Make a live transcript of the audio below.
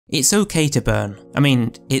It's okay to burn. I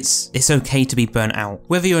mean, it's okay to be burnt out.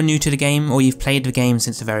 Whether you're new to the game or you've played the game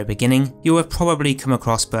since the very beginning, you have probably come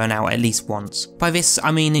across burnout at least once. By this,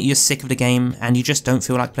 I mean you're sick of the game and you just don't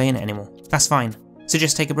feel like playing it anymore. That's fine. So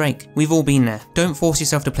just take a break. We've all been there. Don't force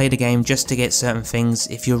yourself to play the game just to get certain things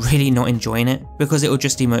if you're really not enjoying it, because it will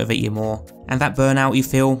just demotivate you more, and that burnout you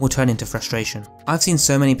feel will turn into frustration. I've seen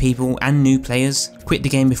so many people and new players quit the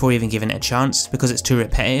game before even giving it a chance because it's too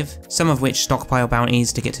repetitive, some of which stockpile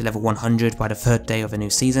bounties to get to level 100 by the 3rd day of a new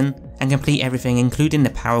season, and complete everything including the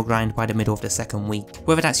power grind by the middle of the 2nd week,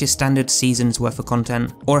 whether that's your standard season's worth of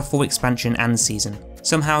content or a full expansion and season.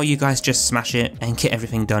 Somehow you guys just smash it and get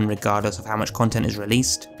everything done regardless of how much content is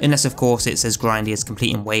released, unless of course it's as grindy as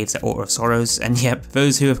completing waves at Altar of Sorrows, and yep,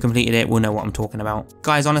 those who have completed it will know what I'm talking about.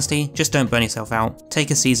 Guys, honestly, just don't burn yourself out, take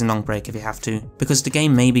a season long break if you have to, because the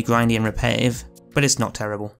game may be grindy and repetitive, but it's not terrible.